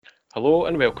Hello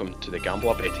and welcome to the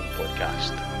Gambler Betting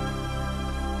Podcast.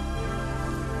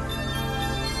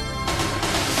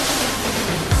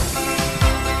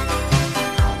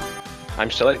 I'm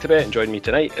Selectabet and joining me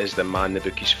tonight is the man the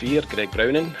bookies fear, Greg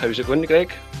Browning. How's it going,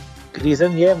 Greg? Good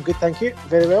evening, yeah, I'm good, thank you.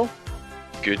 Very well.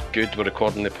 Good. We're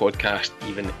recording the podcast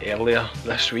even earlier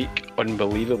this week.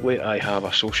 Unbelievably, I have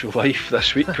a social life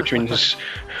this week, which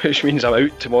means I'm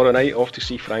out tomorrow night off to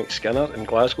see Frank Skinner in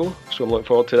Glasgow. So I'm looking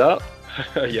forward to that.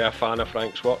 Are you a fan of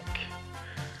Frank's work?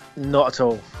 Not at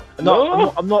all.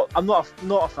 No? I'm not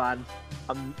a fan.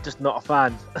 I'm just not a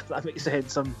fan. That makes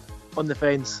sense. I'm on the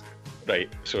fence. Right,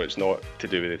 so it's not to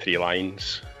do with the three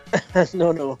lines.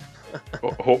 No.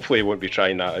 Hopefully he won't be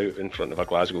trying that out in front of a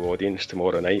Glasgow audience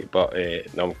tomorrow night, but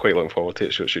no, I'm quite looking forward to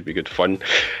it, so it should be good fun.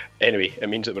 Anyway, it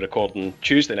means that we're recording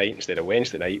Tuesday night instead of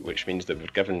Wednesday night, which means that we're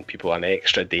giving people an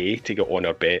extra day to get on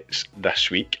our bets this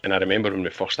week. And I remember when we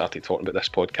first started talking about this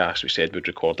podcast, we said we'd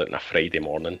record it on a Friday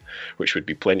morning, which would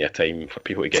be plenty of time for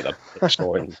people to get their bets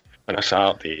on a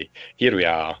Saturday. Here we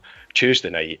are, Tuesday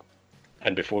night,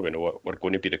 and before we know it, we're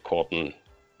going to be recording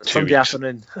Sunday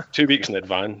afternoon. 2 weeks in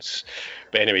advance.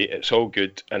 But anyway, it's all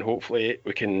good, and hopefully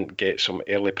we can get some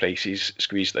early prices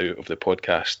squeezed out of the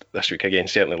podcast this week. Again,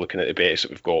 certainly looking at the bets that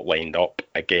we've got lined up,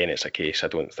 again, it's a case I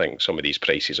don't think some of these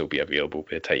prices will be available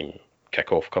by the time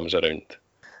kickoff comes around.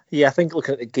 Yeah, I think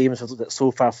looking at the games we've looked at so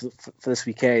far for this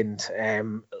weekend,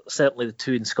 certainly the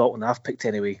two in Scotland I've picked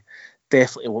anyway,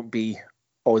 definitely won't be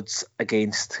odds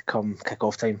against come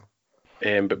kickoff time.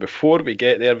 But before we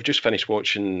get there, we've just finished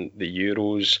watching the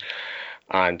Euros,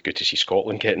 and good to see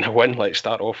Scotland getting a win. Let's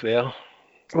start off there.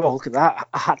 Well, look at that,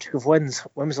 a hat-trick of wins.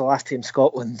 When was the last time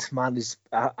Scotland managed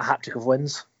a hat-trick of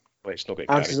wins? Let's not get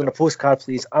Answers on a postcard,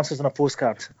 please. Answers on a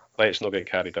postcard. Let's not get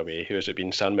carried away. Who has it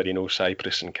been? San Marino,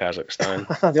 Cyprus and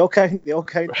Kazakhstan. They all count.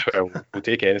 Well, we'll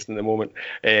take anything at the moment.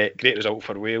 Great result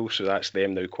for Wales, so that's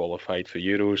them now qualified for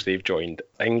Euros. They've joined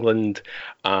England,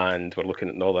 and we're looking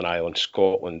at Northern Ireland,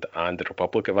 Scotland and the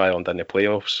Republic of Ireland in the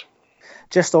playoffs.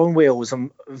 Just on Wales,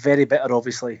 I'm very bitter,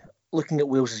 obviously. Looking at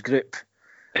Wales's group,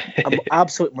 an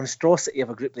absolute monstrosity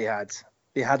of a group they had.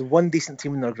 They had one decent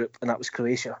team in their group, and that was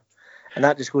Croatia. And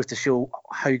that just goes to show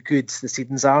how good the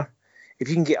seedings are. If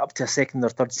you can get up to a second or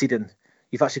third seeding,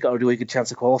 you've actually got a really good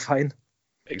chance of qualifying.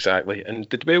 Exactly. And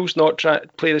did Wales not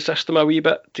play the system a wee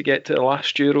bit to get to the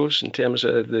last Euros in terms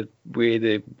of the way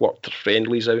they worked their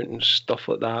friendlies out and stuff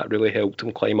like that? It really helped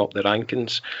them climb up the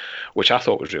rankings, which I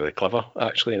thought was really clever,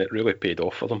 actually, and it really paid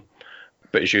off for them.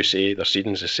 But as you say, their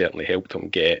seedings has certainly helped them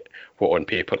get what on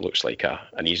paper looks like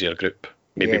an easier group.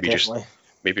 Maybe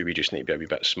we just need to be a wee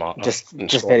bit smarter. Just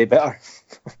very bitter.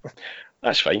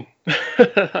 That's fine.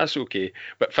 That's okay.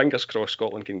 But fingers crossed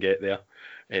Scotland can get there.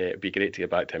 It'd be great to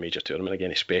get back to a major tournament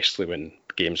again, especially when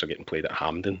games are getting played at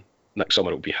Hampden. Next summer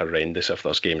it'll be horrendous if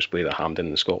there's games played at Hampden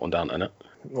and Scotland aren't in it.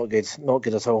 Not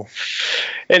good at all.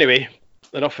 Anyway,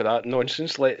 enough of that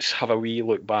nonsense. Let's have a wee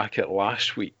look back at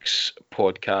last week's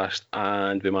podcast,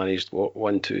 and we managed, 4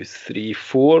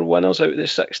 winners out of the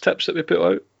 6 tips that we put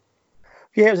out.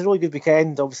 Yeah, it was a really good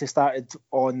weekend. Obviously started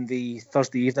on the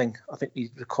Thursday evening. I think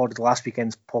we recorded last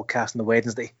weekend's podcast on the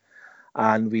Wednesday,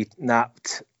 and we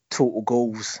napped total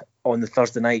goals on the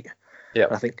Thursday night. Yeah,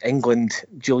 I think England,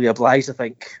 Julia obliged. I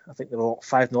think they were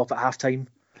 5-0 up at half time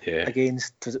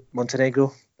against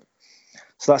Montenegro.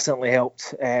 So that certainly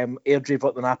helped. Airdrie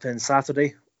brought the nap in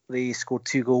Saturday. They scored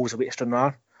 2 goals away to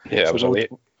Stranraer. Yeah, it was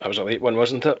a late one,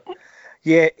 wasn't it?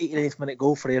 Yeah, 89th minute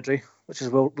goal for Airdrie, which is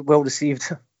well received.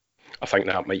 I think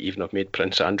that might even have made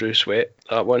Prince Andrew sweat,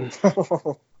 that one.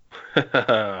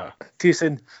 Too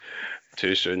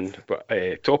soon,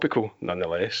 but topical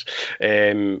nonetheless.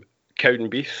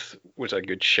 Cowdenbeath was a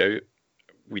good shout.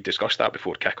 We discussed that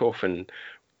before kickoff and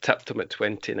tipped them at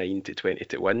 29 to 20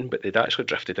 to win, but they'd actually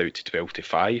drifted out to 12 to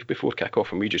 5 before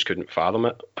kickoff, and we just couldn't fathom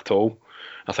it at all.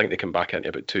 I think they come back into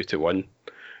about 2 to 1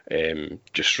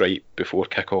 just right before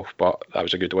kickoff, but that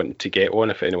was a good one to get on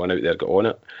if anyone out there got on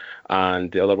it.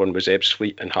 And the other one was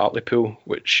Ebbsfleet and Hartlepool,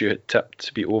 which you had tipped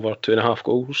to be over 2.5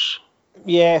 goals.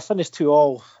 Yeah, finished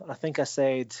 2-2. I think I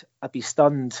said I'd be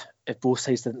stunned if both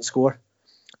sides didn't score.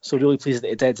 So really pleased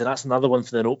that it did, and that's another one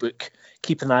for the notebook.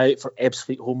 Keep an eye out for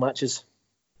Ebbsfleet home matches.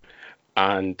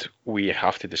 And we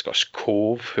have to discuss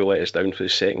Cove, who let us down for the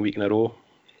second week in a row.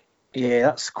 Yeah,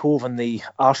 that's Cove on the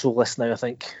Arsenal list now, I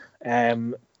think.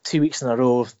 2 weeks in a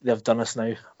row they've done us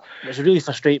now, which really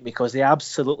frustrates me because they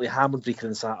absolutely hammered Brecon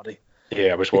on Saturday.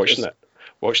 Yeah, I was watching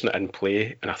it in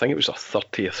play, and I think it was their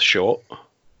 30th shot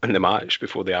in the match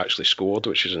before they actually scored,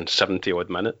 which is in 70 odd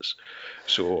minutes.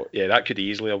 So yeah, that could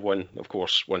easily have won. Of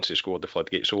course, once they scored, the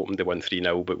floodgates opened. They won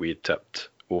 3-0, but we had tipped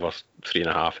over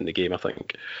 3.5 in the game, I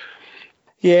think.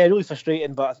 Yeah, really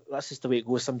frustrating, but that's just the way it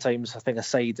goes sometimes. I think a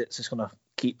side that's just going to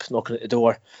keep knocking at the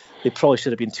door. They probably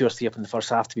should have been 2 or 3 up in the first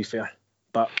half, to be fair.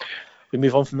 But we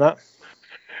move on from that.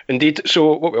 Indeed.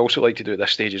 So what we also like to do at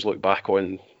this stage is look back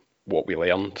on what we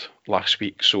learned last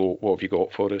week. So what have you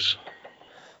got for us?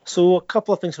 So a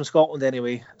couple of things from Scotland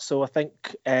anyway. So I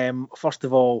think, first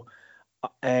of all,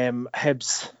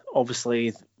 Hibs,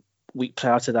 obviously, week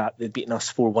prior to that, they'd beaten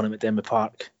us 4-1 at Denby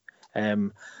Park.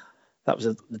 That was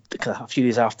a few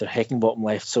days after Heckingbottom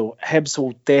left. So Hibs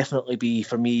will definitely be,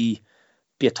 for me,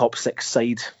 be a top 6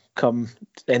 side come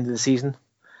the end of the season.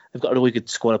 They've got a really good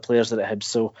squad of players there at Hibs,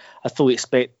 so I fully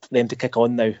expect them to kick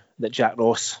on now that Jack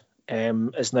Ross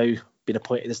has now been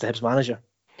appointed as the Hibs manager.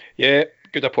 Yeah,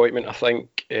 good appointment, I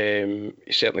think.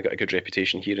 He's certainly got a good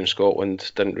reputation here in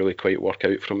Scotland. Didn't really quite work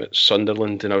out from at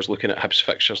Sunderland, and I was looking at Hibs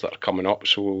fixtures that are coming up.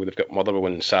 So they've got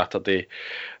Motherwell on Saturday.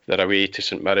 They're away to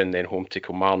St Mirren, then home to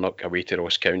Kilmarnock, away to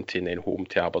Ross County, and then home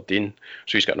to Aberdeen.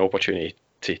 So he's got an opportunity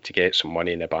to get some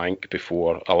money in the bank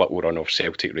before a little run of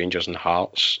Celtic, Rangers and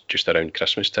Hearts just around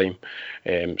Christmas time.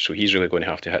 So he's really going to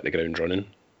have to hit the ground running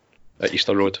at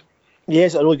Easter Road. Yeah,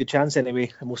 it's a really good chance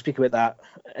anyway, and we'll speak about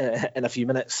that in a few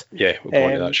minutes. Yeah, we'll go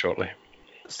on to that shortly.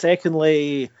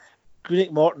 Secondly,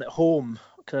 Greenock Morton at home.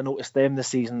 Can I notice them this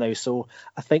season now? So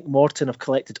I think Morton have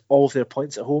collected all of their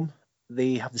points at home.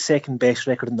 They have the second best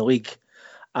record in the league,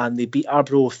 and they beat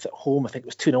Arbroath at home. I think it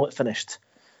was 2-0 it finished.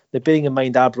 Now, bearing in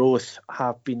mind Arbroath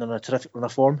have been on a terrific run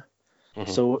of form,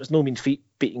 so it's no mean feat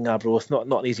beating Arbroath. Not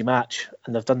an easy match,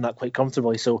 and they've done that quite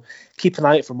comfortably. So keep an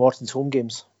eye out for Morton's home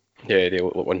games. Yeah, they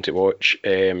look one to watch.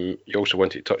 You also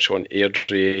wanted to touch on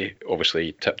Airdrie.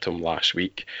 Obviously tipped them last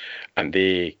week, and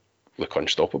they look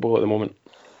unstoppable at the moment.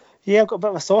 Yeah, I've got a bit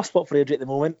of a soft spot for Airdrie at the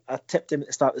moment. I tipped them at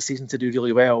the start of the season to do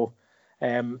really well.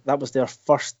 That was their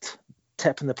first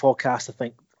tip in the podcast, I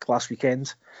think, last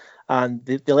weekend, and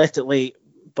they left it late,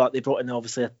 but they brought in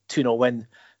obviously a 2-0 win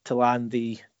to land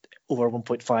the over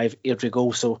 1.5 Airdrie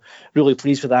goal. So really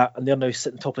pleased with that, and they're now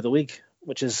sitting top of the league,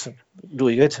 which is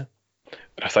really good.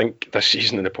 I think this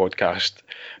season in the podcast,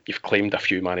 you've claimed a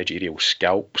few managerial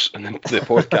scalps in the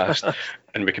podcast,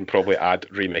 and we can probably add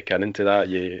Ray McKinnon to that.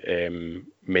 You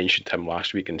mentioned him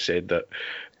last week and said that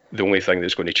the only thing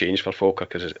that's going to change for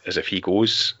Falkirk is if he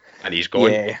goes, and he's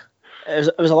gone. Yeah,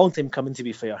 it was a long time coming, to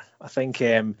be fair. I think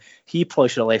he probably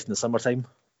should have left in the summertime,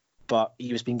 but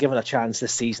he was being given a chance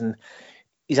this season.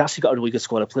 He's actually got a really good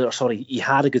squad of players. Sorry, he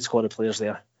had a good squad of players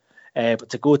there. But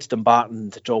to go to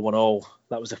Dumbarton to draw 1-1,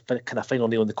 that was a kind of final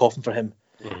nail in the coffin for him.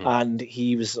 And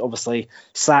he was obviously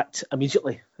sacked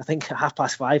immediately. I think at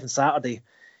 5:30 on Saturday,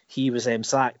 he was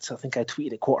sacked. I think I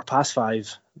tweeted at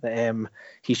 5:15 that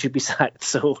he should be sacked.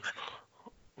 So,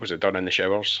 was it done in the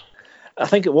showers? I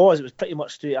think it was. It was pretty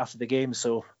much straight after the game.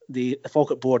 So the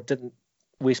Falkirk board didn't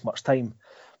waste much time.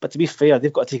 But to be fair,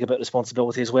 they've got to take a bit of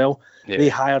responsibility as well. Yeah. They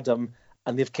hired him,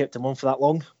 and they've kept him on for that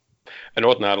long. And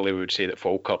ordinarily we would say that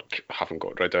Falkirk, having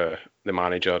got rid of the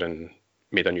manager and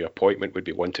made a new appointment, would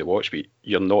be one to watch, but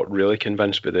you're not really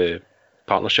convinced by the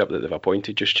partnership that they've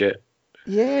appointed just yet.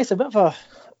 Yeah, it's a bit of a,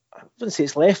 I wouldn't say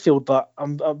it's left field, but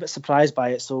I'm a bit surprised by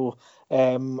it. So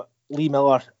Lee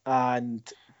Miller and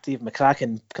Dave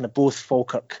McCracken, kind of both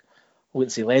Falkirk, I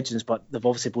wouldn't say legends, but they've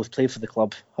obviously both played for the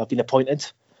club, have been appointed.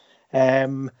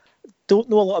 Don't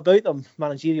know a lot about them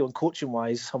managerial and coaching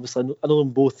wise. Obviously, I know them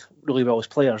both really well as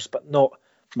players, but not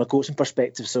from a coaching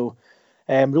perspective. So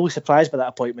I'm really surprised by that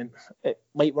appointment. It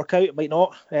might work out, it might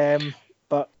not,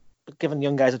 but giving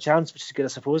young guys a chance, which is good, I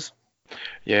suppose.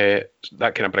 Yeah,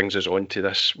 that kind of brings us on to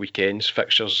this weekend's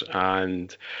fixtures,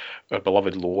 and our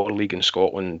beloved lower league in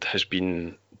Scotland has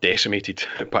been decimated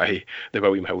by the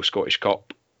William Hill Scottish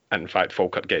Cup. In fact,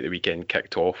 Falkirk get the weekend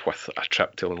kicked off with a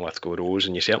trip to Linlithgow Rose,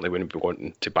 and you certainly wouldn't be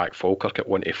wanting to back Falkirk at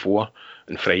 1-4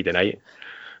 on Friday night.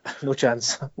 No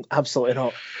chance. Absolutely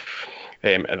not.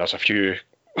 And there's a few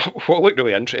what look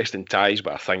really interesting ties,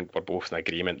 but I think we're both in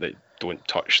agreement that don't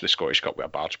touch the Scottish Cup with a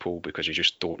barge pole, because you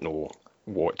just don't know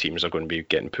what teams are going to be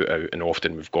getting put out, and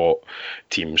often we've got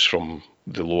teams from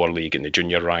the lower league and the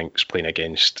junior ranks playing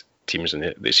against teams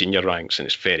in the senior ranks, and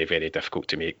it's very, very difficult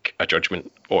to make a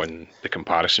judgment on the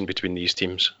comparison between these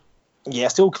teams. Yeah,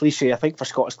 it's the old cliche, I think, for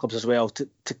Scottish clubs as well, to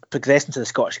progress into the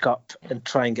Scottish Cup and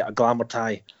try and get a glamour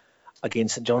tie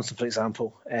against St Johnstone, for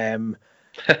example.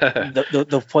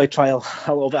 They'll probably try a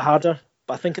little bit harder,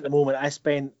 but I think at the moment I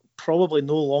spent probably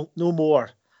no more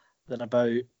than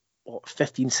about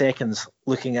 15 seconds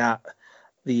looking at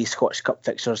the Scottish Cup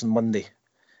fixtures on Monday,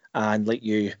 and like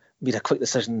you, made a quick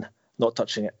decision not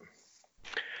touching it.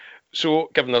 So,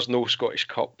 given there's no Scottish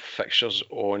Cup fixtures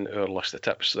on our list of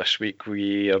tips this week,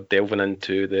 we are delving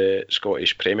into the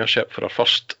Scottish Premiership for our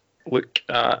first look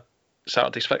at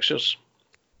Saturday's fixtures?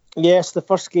 Yes, the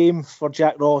first game for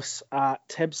Jack Ross at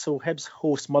Hibs. So Hibs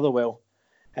host Motherwell.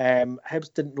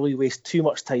 Hibs didn't really waste too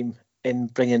much time in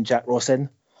bringing Jack Ross in.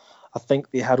 I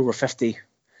think they had over 50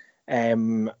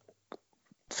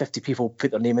 people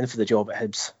put their name in for the job at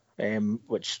Hibs,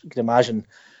 which you can imagine.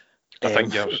 I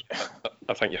think you're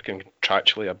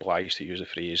contractually obliged to use the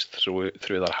phrase throw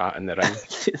their hat in the ring.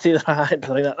 Throw their hat in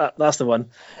the ring, that's the one.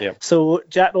 Yeah. So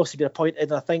Jack Ross has been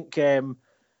appointed, I think,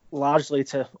 largely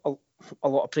to a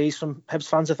lot of praise from Hibs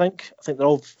fans. I think they're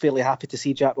all fairly happy to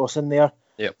see Jack Ross in there.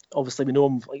 Yep. Obviously, we know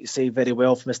him, like you say, very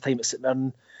well from his time at St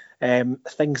Mirren.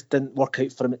 Things didn't work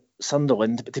out for him at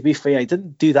Sunderland, but to be fair, he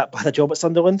didn't do that bad a job at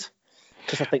Sunderland,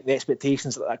 because I think the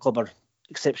expectations at that club are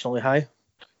exceptionally high.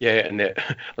 Yeah, and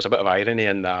there's a bit of irony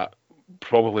in that.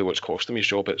 Probably what's cost him his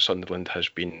job at Sunderland has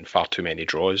been far too many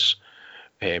draws,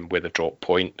 where they've dropped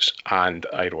points, and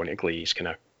ironically, he's kind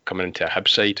of coming into a Hibs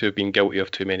side who have been guilty of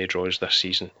too many draws this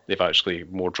season. They've actually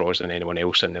more draws than anyone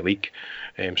else in the league,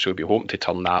 so we'll be hoping to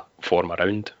turn that form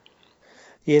around.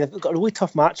 Yeah, they've got a really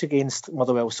tough match against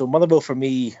Motherwell. So Motherwell, for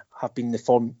me, have been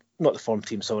not the form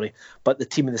team, but the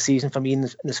team of the season for me in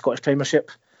the Scottish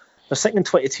Premiership. They're sitting in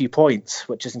 22 points,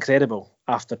 which is incredible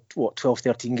after 12,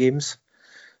 13 games.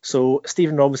 So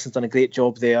Stephen Robinson's done a great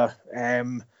job there.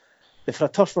 They've had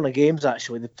a tough run of games,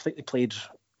 actually. I think they played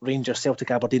Rangers,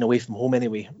 Celtic, Aberdeen away from home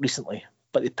anyway recently,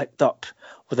 but they picked up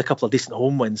with a couple of decent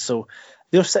home wins. So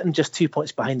they're sitting just 2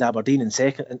 points behind Aberdeen in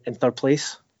third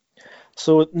place.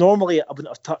 So normally I wouldn't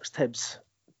have touched Hibs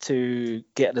to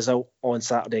get a result on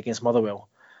Saturday against Motherwell.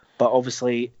 But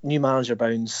obviously, new manager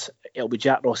bounds. It'll be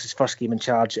Jack Ross's first game in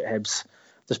charge at Hibs.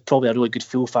 There's probably a really good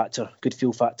feel factor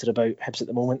about Hibs at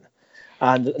the moment.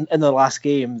 And in the last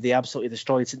game, they absolutely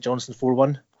destroyed St Johnstone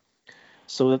 4-1.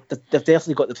 So they've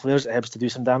definitely got the players at Hibs to do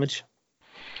some damage.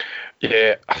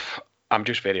 Yeah, I'm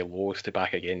just very loath to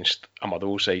back against a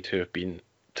Motherwell side who have been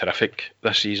terrific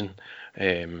this season.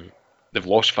 They've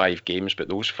lost 5 games, but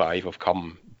those 5 have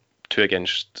come 2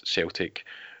 against Celtic,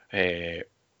 1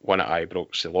 at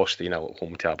Ibrox. They lost 3-0 at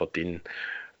home to Aberdeen,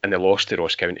 and they lost to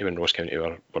Ross County when Ross County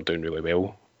were doing really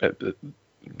well,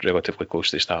 relatively close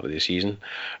to the start of the season.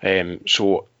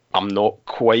 So I'm not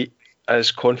quite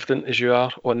as confident as you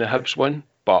are on the Hibs one,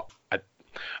 but I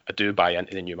do buy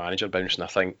into the new manager bounce, and I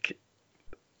think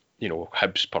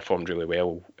Hibs performed really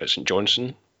well at St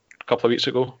Johnstone a couple of weeks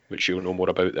ago, which you'll know more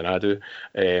about than I do.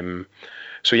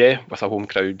 So yeah, with a home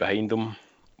crowd behind them,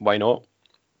 why not?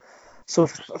 So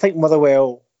I think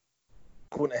Motherwell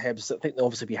going to Hibs, I think they'll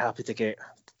obviously be happy to get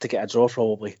a draw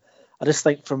probably. I just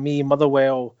think for me,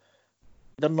 Motherwell,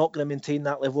 they're not going to maintain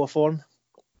that level of form.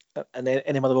 And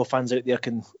any Motherwell fans out there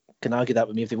can argue that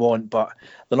with me if they want, but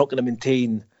they're not going to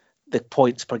maintain the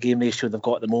points per game ratio they've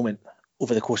got at the moment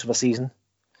over the course of a season.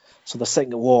 So they're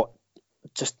sitting at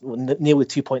just nearly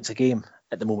 2 points a game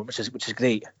at the moment, which is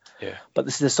great. Yeah. But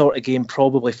this is the sort of game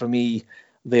probably for me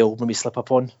they'll maybe slip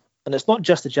up on. And it's not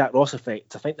just the Jack Ross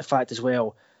effect. I think the fact as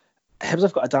well, Hibs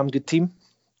have got a damn good team.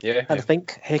 Yeah. And I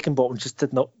think Heckenbottom just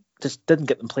didn't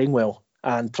get them playing well.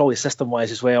 And probably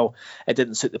system-wise as well, it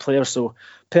didn't suit the players. So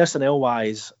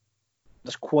personnel-wise,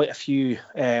 there's quite a few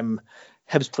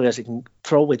Hibs players that can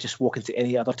probably just walk into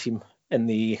any other team in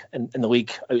the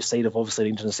league outside of obviously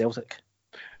Rangers and Celtic.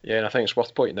 Yeah, and I think it's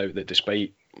worth pointing out that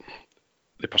despite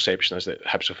the perception is that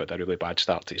Hibs have had a really bad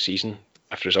start to the season,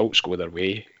 if results go their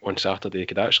way on Saturday, they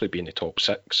could actually be in the top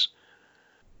 6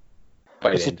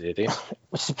 by the end of the day.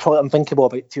 Which is probably unthinkable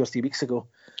about 2 or 3 weeks ago.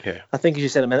 Yeah. I think, as you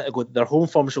said a minute ago, their home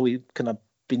form's really kind of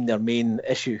been their main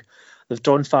issue. They've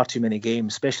drawn far too many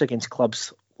games, especially against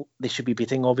clubs they should be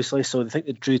beating, obviously. So I think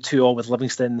they drew 2-2 with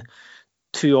Livingston,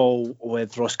 2-2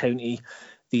 with Ross County.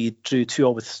 They drew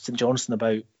 2-2 with St Johnstone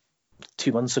about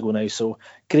 2 months ago now. So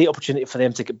great opportunity for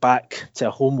them to get back to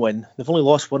a home win. They've only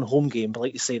lost 1 home game, but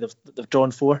like you say, they've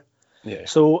drawn 4. Yeah.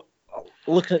 So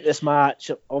looking at this match,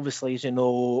 obviously, as you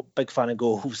know, big fan of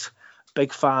goals,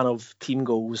 big fan of team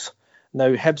goals.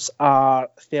 Now, Hibs are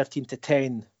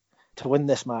 13-10 to win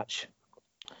this match.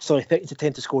 Sorry,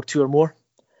 13-10 to score 2 or more.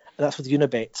 And that's with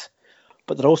Unibet.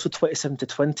 But they're also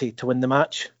 27-20 to win the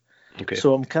match. Okay.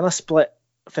 So I'm kind of split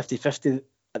 50-50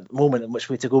 at the moment in which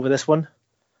way to go with this one.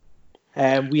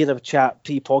 We had a chat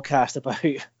pre-podcast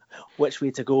about which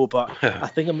way to go, but I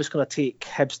think I'm just going to take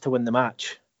Hibs to win the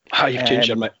match. You've changed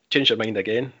your mind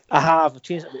again. I have. I've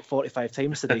changed it about 45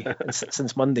 times today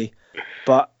since Monday.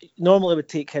 But normally I would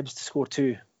take Hibs to score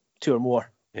two or more.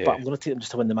 Yeah. But I'm going to take them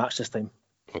just to win the match this time.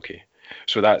 Okay.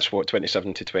 So that's what,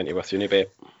 27-20 with Unibet?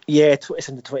 Yeah,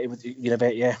 27-20 with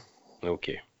Unibet, yeah.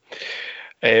 Okay.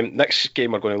 Next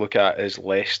game we're going to look at is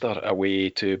Leicester away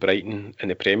to Brighton in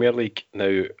the Premier League.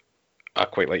 Now, I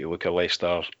quite like the look of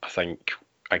Leicester. I think,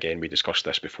 again, we discussed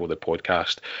this before the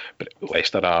podcast, but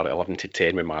Leicester are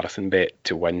 11-10 with Marathon Bet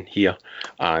to win here.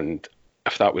 And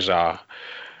if that was a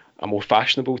more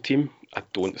fashionable team, I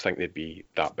don't think they'd be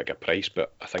that big a price,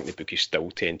 but I think the bookies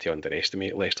still tend to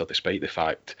underestimate Leicester, despite the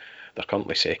fact they're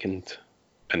currently second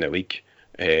in the league.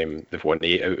 They've won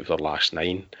 8 out of their last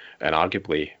 9, and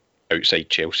arguably outside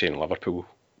Chelsea and Liverpool,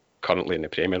 currently in the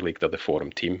Premier League, they're the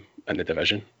form team in the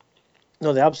division.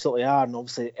 No, they absolutely are, and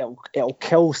obviously it'll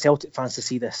kill Celtic fans to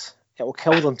see this. It will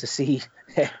kill them to see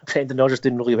Brendan Rodgers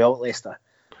doing really well at Leicester.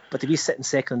 But to be sitting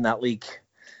second in that league,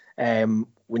 when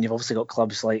you've obviously got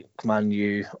clubs like Man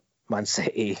U, Man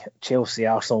City, Chelsea,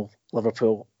 Arsenal,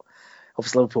 Liverpool,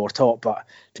 obviously Liverpool are top, but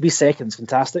to be second is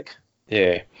fantastic.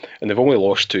 Yeah, and they've only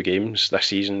lost 2 games this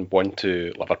season, one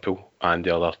to Liverpool and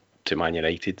the other to Man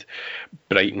United.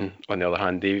 Brighton, on the other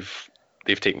hand, they've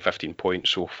taken 15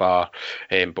 points so far,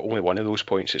 but only one of those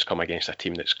points has come against a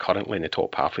team that's currently in the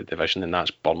top half of the division, and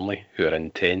that's Burnley, who are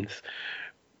in 10th.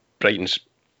 Brighton's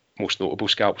most notable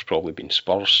scalp's probably been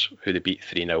Spurs, who they beat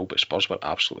 3-0, but Spurs were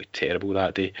absolutely terrible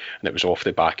that day, and it was off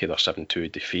the back of their 7-2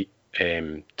 defeat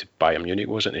to Bayern Munich,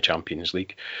 was it, in the Champions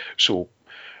League. So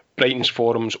Brighton's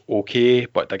form's okay,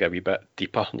 but dig a wee bit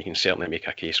deeper, and you can certainly make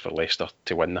a case for Leicester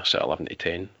to win this at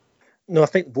 11-10. No, I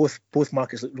think both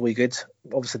markets look really good.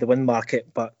 Obviously the win market,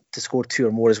 but to score 2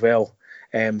 or more as well,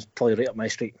 probably right up my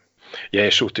street. Yeah,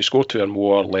 so to score 2 or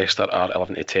more, Leicester are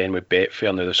 11-10 with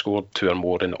Betfair. Now, they've scored 2 or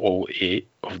more in all 8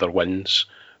 of their wins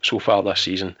so far this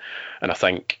season. And I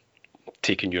think,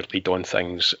 taking your lead on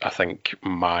things, I think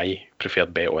my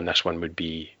preferred bet on this one would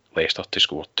be Leicester to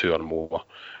score 2 or more.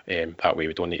 That way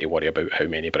we don't need to worry about how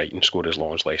many Brighton score, as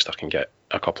long as Leicester can get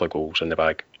a couple of goals in the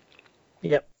bag.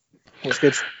 Yep, that's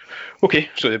good. Okay,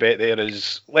 so the bet there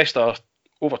is Leicester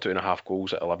over 2.5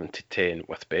 goals at 11-10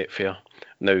 with Betfair.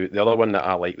 Now, the other one that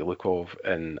I like the look of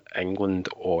in England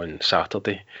on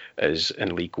Saturday is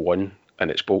in League One, and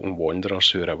it's Bolton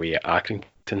Wanderers, who are away at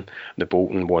Accrington. The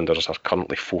Bolton Wanderers are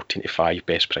currently 14-5,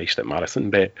 best priced at Marathon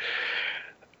Bet.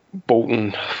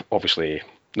 Bolton, obviously,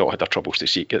 not had their troubles to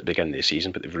seek at the beginning of the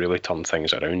season, but they've really turned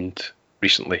things around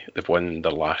recently. They've won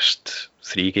their last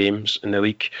 3 games in the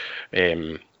league,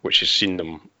 which has seen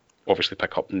them obviously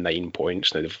pick up 9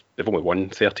 points. Now, they've only won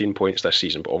 13 points this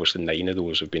season, but obviously 9 of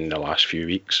those have been in the last few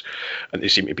weeks, and they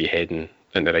seem to be heading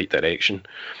in the right direction.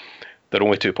 They're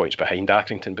only 2 points behind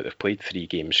Accrington, but they've played 3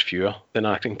 games fewer than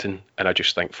Accrington, and I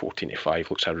just think 14-5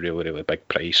 looks a really, really big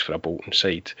price for a Bolton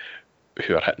side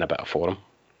who are hitting a bit of form.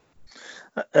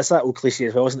 It's that old cliche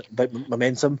as well, isn't it, about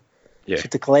momentum? Yeah. So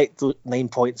to collect 9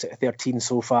 points out of 13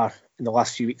 so far in the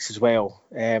last few weeks as well,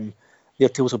 their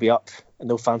tails will be up, and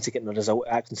they'll fancy getting a result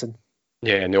at Accrington.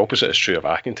 Yeah, and the opposite is true of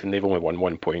Accrington. They've only won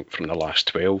 1 point from the last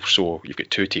 12, so you've got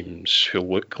 2 teams who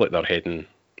look like they're heading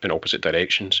in opposite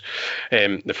directions.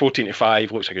 The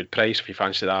 14-5 looks a good price if you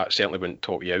fancy that. Certainly wouldn't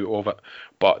talk you out of it,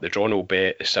 but the draw no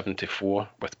bet is 7-4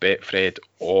 with Betfred,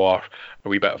 or a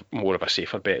wee bit more of a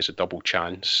safer bet is a double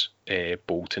chance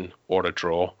Bolton, or a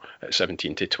draw at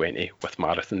 17-20 with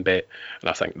Marathon Bet, and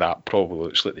I think that probably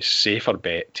looks like the safer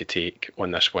bet to take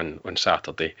on this one on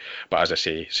Saturday. But as I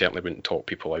say, certainly wouldn't talk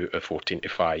people out of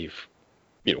 14-5.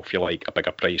 You know, if you like a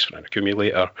bigger price for an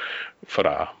accumulator, for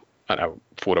a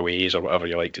 4 aways or whatever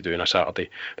you like to do on a Saturday,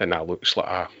 then that looks like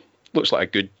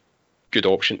a good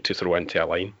option to throw into a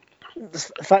line. The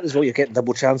fact is, well, you're getting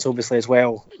double chance obviously as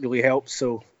well really helps.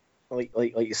 So, like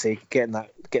you say, getting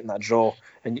that draw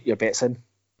and your bets in.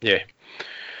 Yeah.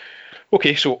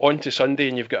 Okay, so on to Sunday,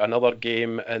 and you've got another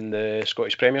game in the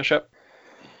Scottish Premiership.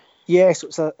 Yeah,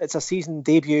 so it's a season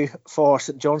debut for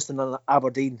St Johnstone and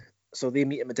Aberdeen. So they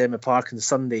meet at McDiarmid Park on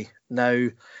Sunday. Now,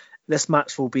 this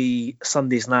match will be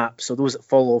Sunday's nap. So those that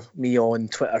follow me on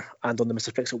Twitter and on the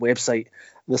Mr. Fixit website,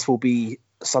 this will be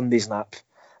Sunday's nap.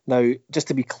 Now, just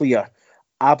to be clear,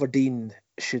 Aberdeen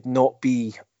should not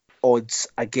be odds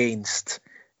against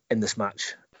in this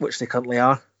match, which they currently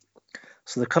are.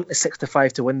 So they're currently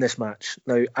 6-5 to win this match.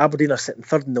 Now, Aberdeen are sitting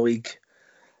third in the league.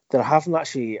 They're having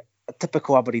actually a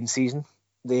typical Aberdeen season.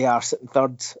 They are sitting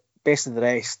third, best of the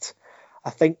rest. I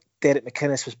think Derek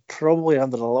McInnes was probably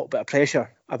under a little bit of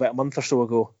pressure about a month or so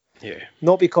ago. Yeah.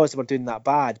 Not because they were doing that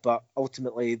bad, but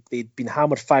ultimately they'd been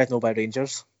hammered 5-0 by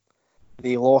Rangers.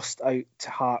 They lost out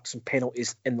to Hearts and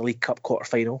penalties in the League Cup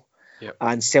quarter-final. Yep.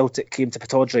 And Celtic came to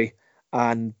Pittodrie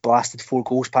and blasted 4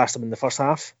 goals past them in the first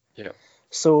half. Yep.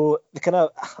 So the kind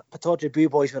of Pittodrie Boo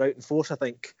Boys were out in force, I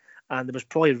think, and there was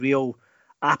probably real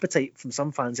appetite from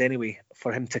some fans anyway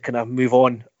for him to kind of move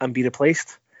on and be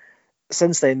replaced.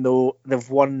 Since then, though, they've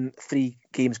won 3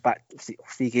 games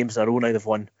in a row now. They've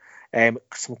won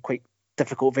some quite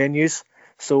difficult venues.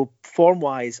 So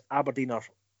form-wise, Aberdeen are,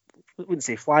 I wouldn't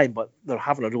say flying, but they're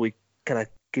having a really kind of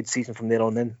good season from there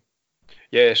on in.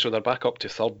 Yeah, so they're back up to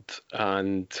third,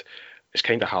 and it's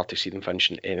kind of hard to see them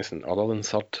finishing anything other than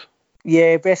third.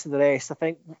 Yeah, best of the rest. I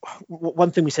think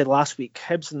one thing we said last week,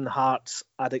 Hibs and Hearts,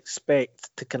 I'd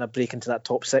expect to kind of break into that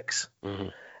top six.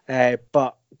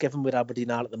 But given where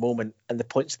Aberdeen are at the moment and the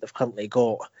points that they've currently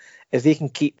got, if they can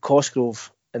keep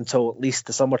Cosgrove until at least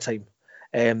the summertime,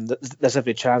 there's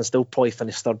every chance they'll probably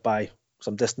finish third by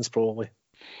some distance, probably.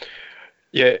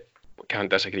 Yeah, can't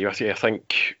disagree with you. I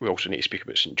think we also need to speak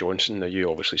about St Johnstone. Now,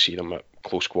 you obviously see them at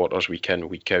close quarters week in,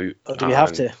 week out. Do we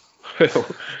have to? Well,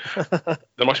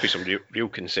 there must be some real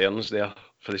concerns there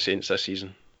for the Saints this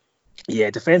season.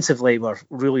 Yeah, defensively we're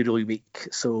really, really weak.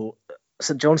 So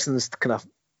St Johnstone's kind of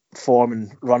form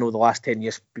and run over the last 10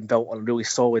 years been built on a really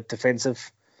solid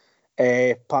defensive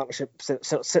partnership,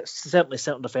 certainly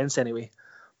central defence anyway.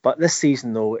 But this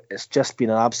season, though, it's just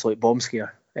been an absolute bomb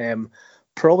scare.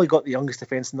 Probably got the youngest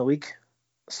defence in the league.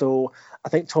 So I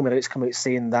think Tommy Wright's come out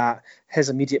saying that his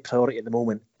immediate priority at the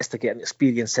moment is to get an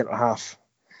experienced centre-half.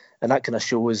 And that kind of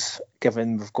shows,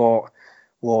 given we've got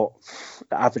what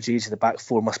the average age of the back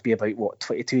four must be about,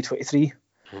 22, 23?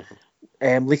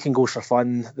 Leaking goals for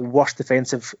fun, the worst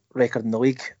defensive record in the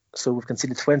league. So we've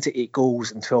conceded 28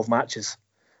 goals in 12 matches,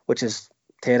 which is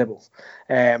terrible.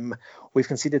 We've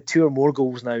conceded 2 or more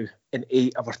goals now in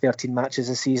 8 of our 13 matches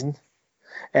this season.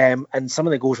 And some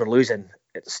of the goals we're losing,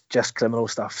 it's just criminal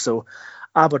stuff. So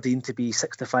Aberdeen to be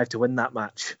 6-5 to win that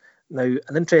match. Now,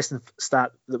 an interesting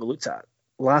stat that we looked at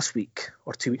last week,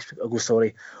 or 2 weeks ago,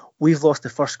 sorry, we've lost the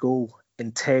first goal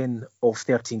in 10 of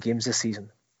 13 games this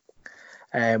season,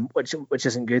 which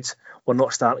isn't good. We're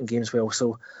not starting games well.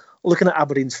 So looking at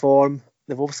Aberdeen's form,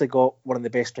 they've obviously got one of the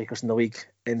best strikers in the league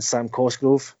in Sam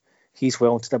Cosgrove. He's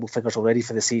well into double figures already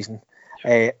for the season.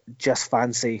 Just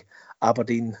fancy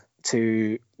Aberdeen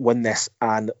to win this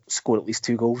and score at least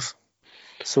 2 goals.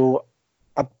 So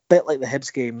a bit like the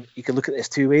Hibs game, you can look at this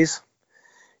 2 ways.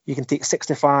 You can take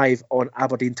 6-5 on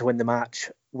Aberdeen to win the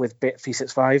match with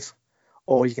Bet365,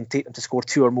 or you can take them to score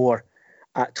 2 or more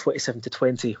at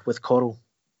 27-20 with Coral.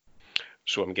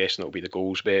 So I'm guessing it'll be the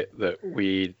goals bet that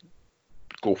we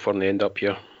go for in the end up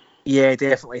here. Yeah,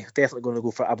 definitely going to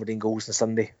go for Aberdeen goals on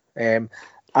Sunday.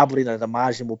 Aberdeen, I'd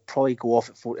imagine, will probably go off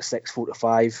at 4-6,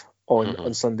 4-5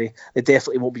 on Sunday. They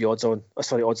definitely won't be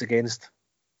odds against.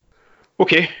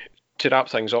 Okay, to wrap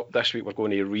things up, this week we're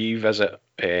going to revisit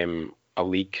a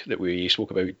league that we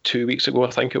spoke about 2 weeks ago,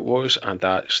 I think it was, and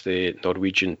that's the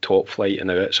Norwegian Top Flight, and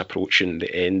now it's approaching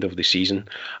the end of the season,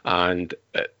 and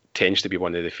it tends to be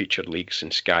one of the featured leagues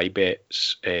in Sky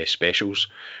Bet's specials,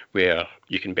 where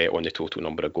you can bet on the total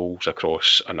number of goals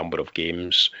across a number of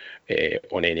games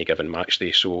on any given match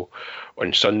day. So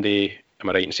on Sunday, am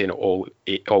I right in saying all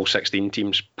 16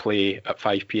 teams play at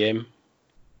 5 p.m?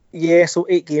 Yeah, so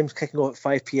 8 games kicking off at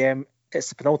 5 p.m. It's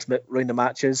the penultimate round of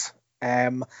matches.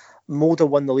 Molde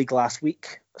won the league last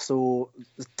week, so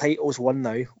the title's won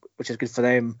now, which is good for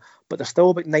them. But there's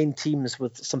still about 9 teams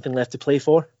with something left to play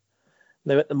for.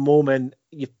 Now, at the moment,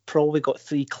 you've probably got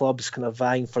 3 clubs kind of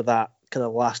vying for that kind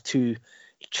of last 2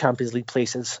 Champions League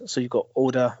places. So you've got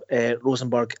Oda,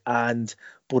 Rosenborg, and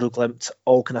Bodo Glimt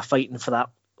all kind of fighting for that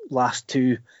last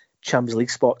 2 Champions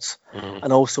League spots.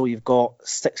 And also you've got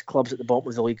 6 clubs at the bottom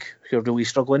of the league who are really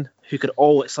struggling, who could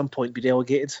all at some point be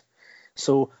relegated.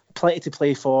 So plenty to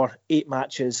play for, 8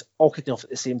 matches, all kicking off at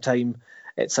the same time.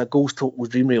 It's a goals total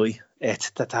dream, really,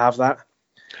 to have that.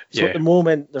 So at the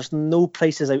moment, there's no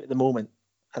prices out at the moment,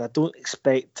 and I don't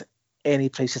expect any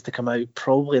prices to come out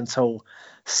probably until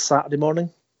Saturday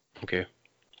morning. Okay.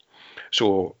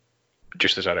 So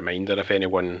just as a reminder, if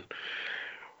anyone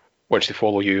wants to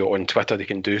follow you on Twitter, they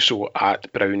can do so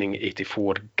at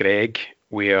Browning84Greg,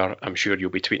 where I'm sure you'll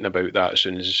be tweeting about that as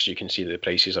soon as you can see that the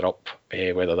prices are up,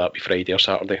 whether that be Friday or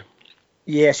Saturday.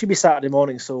 Yeah, it should be Saturday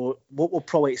morning. So what we'll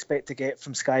probably expect to get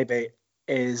from Sky Bet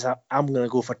is I'm going to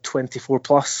go for 24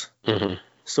 plus.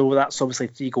 So that's obviously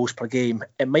 3 goals per game.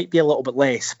 It might be a little bit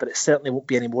less, but it certainly won't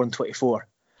be any more than 24.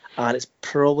 And it's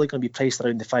probably going to be priced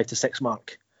around the 5 to 6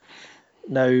 mark.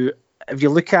 Now, if you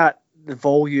look at the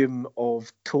volume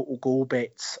of total goal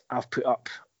bets I've put up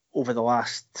over the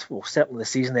last, well, certainly the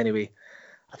season anyway,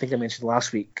 I think I mentioned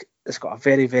last week, it's got a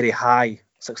very, very high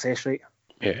success rate.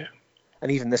 Yeah.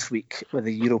 And even this week with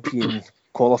the European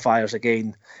qualifiers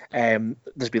again,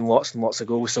 there's been lots and lots of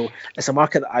goals. So it's a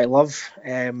market that I love.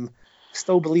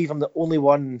 Still believe I'm the only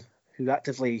one who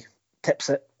actively tips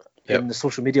it in the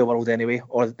social media world anyway,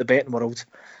 or the betting world.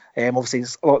 Obviously,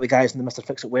 a lot of the guys in the Mr.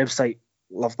 Fix-It website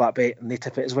love that bet and they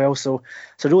tip it as well. So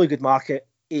it's a really good market.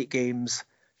 8 games,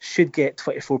 should get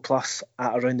 24 plus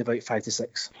at around about 5 to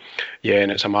 6. Yeah,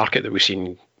 and it's a market that we've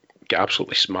seen get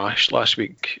absolutely smashed last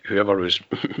week. Whoever was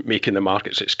making the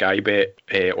markets at Sky Bet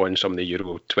on some of the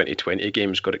Euro 2020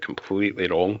 games got it completely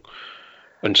wrong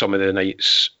on some of the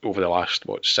nights over the last,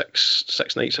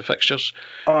 six nights of fixtures.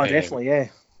 Oh, definitely, yeah.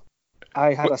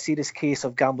 I had a serious case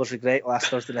of gambler's regret last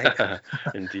Thursday night.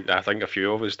 Indeed, I think a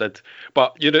few of us did.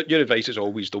 But your advice is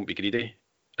always don't be greedy,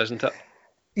 isn't it?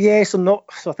 Yeah, so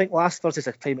I think last Thursday's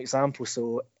a prime example.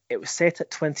 So it was set at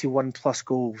 21 plus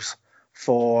goals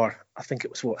for, I think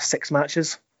it was 6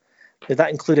 matches. Now, that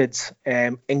included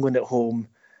England at home.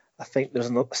 I think there's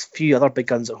a few other big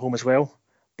guns at home as well.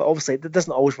 But obviously, it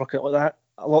doesn't always work out like that.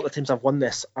 A lot of the times I've won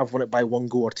this, I've won it by 1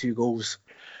 goal or 2 goals.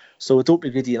 So don't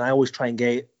be greedy, and I always try and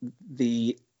get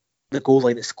the goal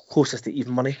line that's closest to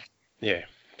even money. Yeah.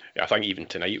 I think even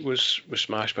tonight was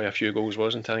smashed by a few goals,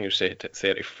 wasn't it? I think it was set at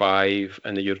 35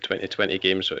 in the Euro 2020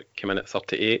 game, so it came in at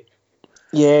 38.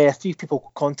 Yeah, a few people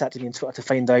contacted me on Twitter to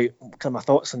find out kind of my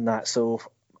thoughts on that. So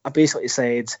I basically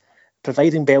said,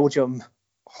 providing Belgium,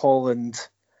 Holland,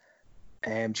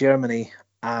 Germany,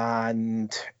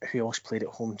 and who else played at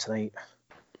home tonight?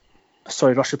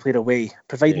 Sorry, Russia played away.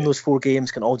 Providing those 4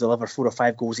 games can all deliver 4 or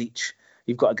 5 goals each,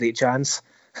 you've got a great chance.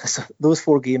 So those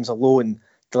 4 games alone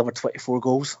delivered 24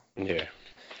 goals. Yeah.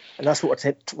 And that's what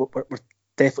we're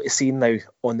definitely seeing now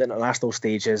on the international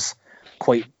stage is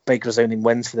quite big resounding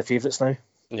wins for the favourites now.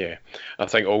 Yeah, I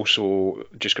think also,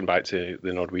 just going back to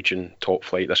the Norwegian top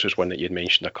flight, this was one that you'd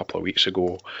mentioned a couple of weeks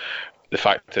ago. The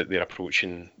fact that they're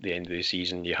approaching the end of the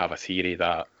season, you have a theory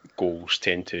that goals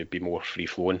tend to be more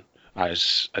free-flowing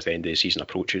as the end of the season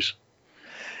approaches.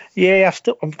 Yeah,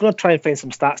 I'm going to try and find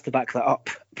some stats to back that up,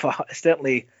 but it's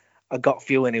certainly a gut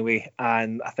feel anyway.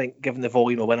 And I think given the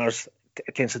volume of winners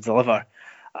it tends to deliver,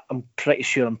 I'm pretty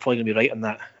sure I'm probably going to be right on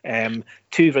that.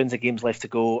 2 rounds of games left to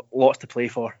go, lots to play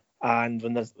for. And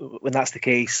when that's the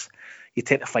case, you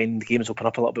tend to find the games open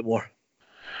up a little bit more.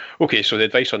 Okay, so the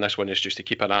advice on this one is just to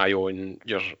keep an eye on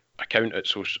your account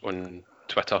on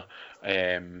Twitter.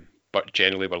 But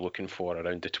generally, we're looking for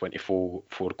around the 24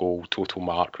 goal total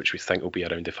mark, which we think will be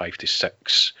around the 5 to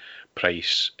 6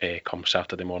 price come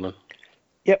Saturday morning.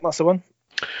 Yep, that's the one.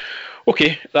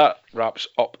 Okay, that wraps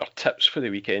up our tips for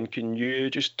the weekend. Can you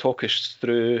just talk us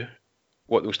through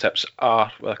what those tips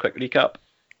are with a quick recap?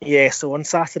 Yeah, so on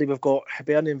Saturday we've got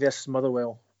Hibernian versus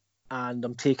Motherwell, and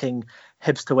I'm taking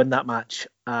Hibs to win that match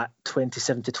at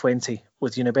 27-20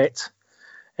 with Unibet.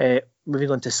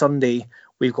 Moving on to Sunday,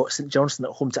 we've got St Johnstone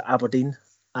at home to Aberdeen,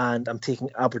 and I'm taking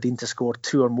Aberdeen to score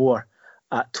 2 or more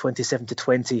at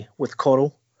 27-20 with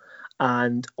Coral.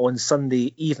 And on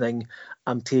Sunday evening,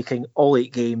 I'm taking all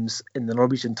 8 games in the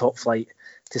Norwegian top flight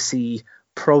to see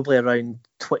probably around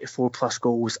 24 plus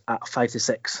goals at 5 to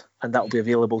 6, and that will be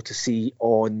available to see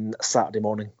on Saturday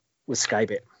morning with Sky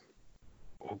Bet.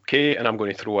 Okay, and I'm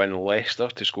going to throw in Leicester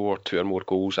to score 2 or more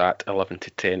goals at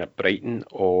 11-10 at Brighton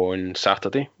on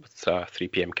Saturday with a 3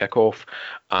 p.m. kickoff,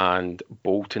 and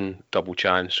Bolton double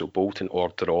chance, so Bolton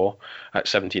or draw at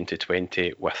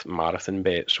 17-20 with Marathon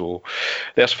Bet. So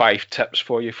there's 5 tips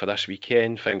for you for this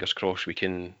weekend. Fingers crossed we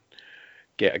can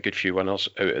get a good few winners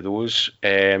out of those.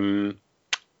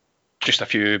 Just a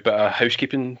few bit of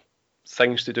housekeeping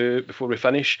things to do before we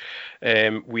finish.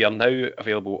 We are now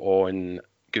available on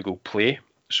Google Play.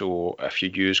 So if you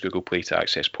use Google Play to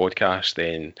access podcasts,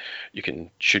 then you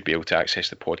should be able to access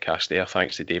the podcast there.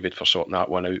 Thanks to David for sorting that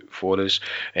one out for us.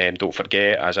 Don't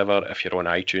forget, as ever, if you're on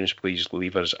iTunes, please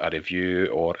leave us a review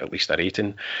or at least a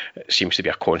rating. It seems to be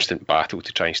a constant battle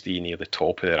to try and stay near the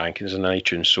top of the rankings on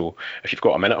iTunes. So if you've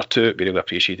got a minute or two, it'd be really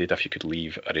appreciated if you could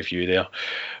leave a review there.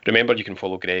 Remember, you can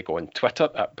follow Greg on Twitter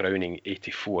at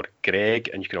Browning84Greg,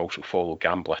 and you can also follow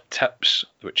Gambler Tips,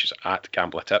 which is at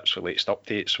Gambler Tips for latest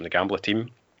updates from the Gambler team.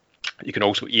 You can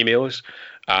also email us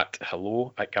at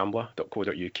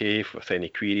hello@gambler.co.uk with any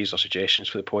queries or suggestions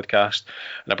for the podcast.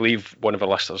 And I believe one of our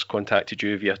listeners contacted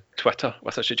you via Twitter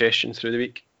with a suggestion through the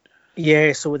week.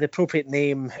 Yeah, so with the appropriate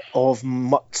name of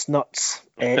Mutts Nuts,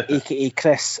 aka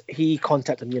Chris, he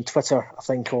contacted me on Twitter, I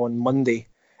think on Monday,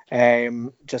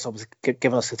 just obviously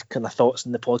giving us kind of thoughts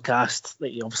on the podcast, that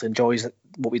he obviously enjoys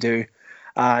what we do,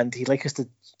 and he'd like us to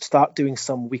start doing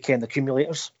some weekend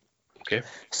accumulators. Okay.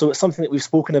 So it's something that we've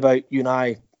spoken about, you and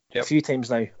I, Yep. a few times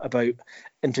now, about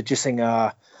introducing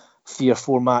a 3 or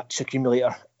 4 match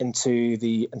accumulator into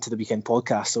the weekend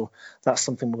podcast. So that's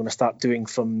something we're going to start doing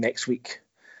from next week.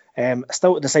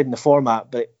 Still deciding the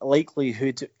format, but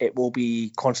likelihood it will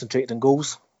be concentrated on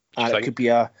goals, and it could be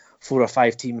a 4 or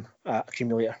 5 team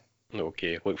accumulator.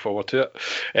 Okay, look forward to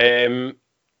it.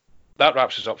 that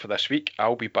wraps us up for this week.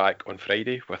 I'll be back on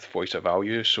Friday with Voice of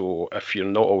Value. So if you're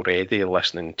not already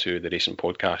listening to the Racing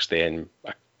Podcast, then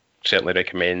I certainly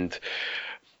recommend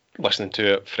listening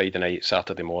to it Friday night,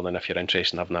 Saturday morning if you're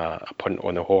interested in having a punt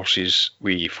on the horses.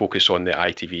 We focus on the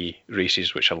ITV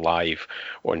races, which are live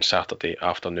on Saturday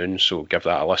afternoon, so give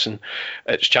that a listen.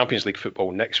 It's Champions League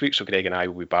football next week, so Greg and I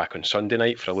will be back on Sunday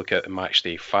night for a look at the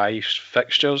Matchday 5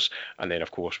 fixtures, and then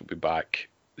of course we'll be back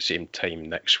the same time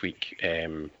next week,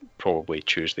 probably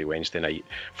Tuesday, Wednesday night,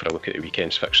 for a look at the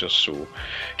weekend's fixtures. So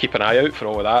keep an eye out for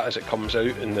all of that as it comes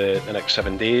out in the next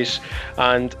 7 days.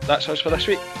 And that's us for this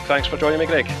week. Thanks for joining me,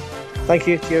 Greg. Thank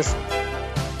you. Cheers.